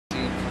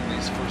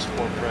these first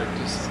 4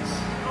 practices?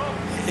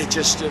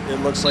 It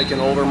looks like an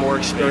older, more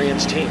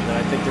experienced team. And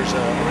I think there's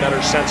a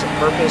better sense of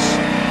purpose.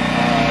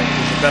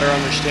 There's a better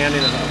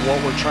understanding of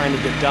what we're trying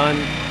to get done.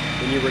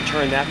 When you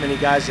return that many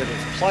guys that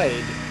have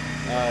played,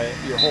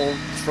 your whole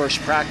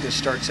first practice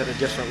starts at a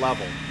different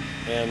level.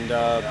 And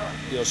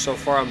so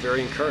far I'm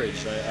very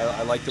encouraged.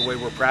 I like the way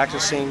we're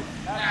practicing.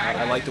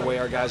 I like the way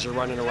our guys are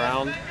running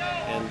around.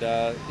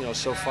 And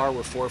so far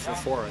we're 4 for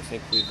 4. I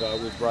think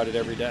we've brought it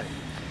every day.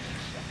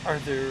 Are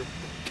there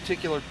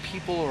particular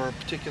people or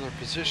particular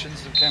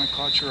positions that kind of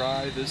caught your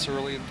eye this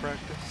early in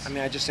practice? I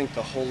mean, I just think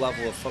the whole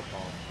level of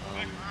football.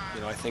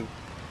 I think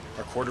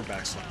our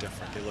quarterbacks look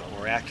different. They look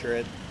more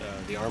accurate.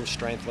 The arm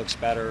strength looks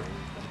better.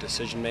 The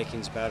decision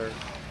making's better.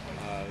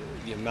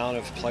 The amount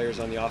of players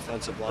on the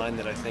offensive line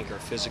that I think are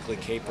physically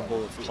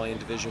capable of playing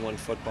Division I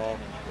football.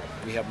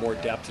 We have more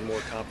depth and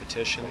more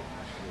competition.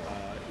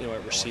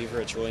 At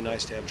receiver, it's really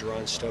nice to have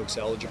Jerron Stokes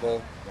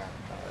eligible.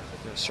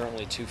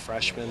 Certainly 2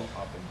 freshmen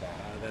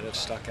that have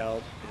stuck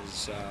out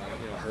is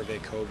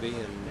Hervé Kobe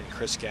and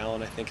Chris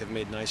Gallen. I think have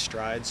made nice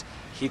strides.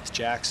 Heath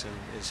Jackson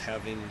has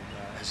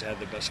had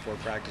the best 4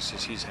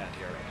 practices he's had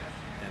here,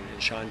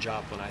 and Sean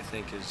Joplin I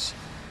think is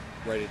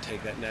ready to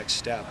take that next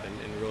step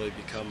and really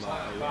become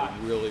a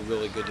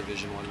really good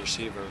Division I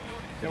receiver.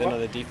 And then on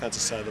the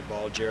defensive side of the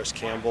ball, Jarris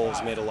Campbell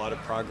has made a lot of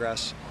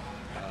progress.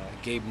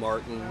 Gabe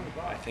Martin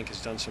I think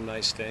has done some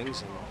nice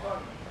things, and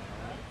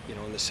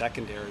in the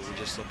secondary we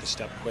just look a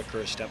step quicker,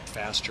 a step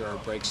faster. Our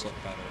breaks look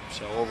better.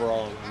 So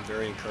overall I'm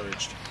very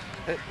encouraged.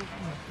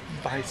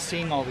 By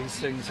seeing all these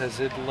things, has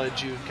it led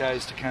you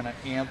guys to kind of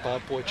amp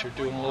up what you're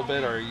doing a little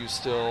bit, or are you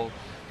still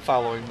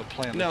following the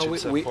plan that you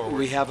set forward?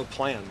 We have a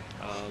plan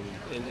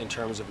in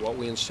terms of what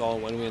we install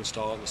and when we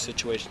install it, and the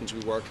situations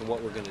we work and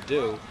what we're going to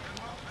do.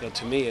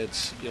 To me,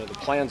 it's the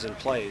plan's in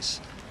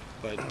place,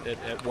 but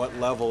at what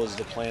level is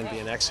the plan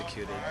being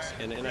executed?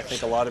 And I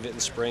think a lot of it in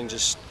spring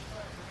just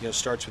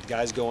starts with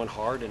guys going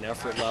hard and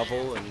effort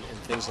level and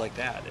things like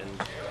that.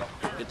 And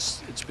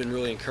it's been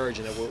really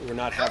encouraging that we're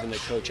not having to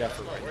coach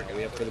effort right now.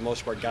 We have, for the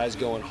most part, guys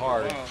going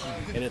hard,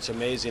 and it's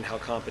amazing how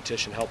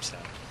competition helps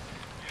that.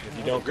 If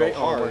you don't go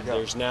hard,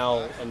 there's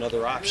now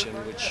another option,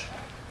 which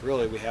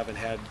really we haven't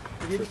had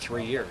for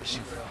 3 years.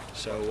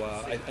 So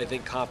I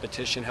think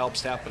competition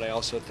helps that, but I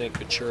also think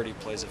maturity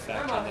plays a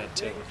factor in that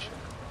too.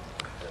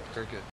 Very good.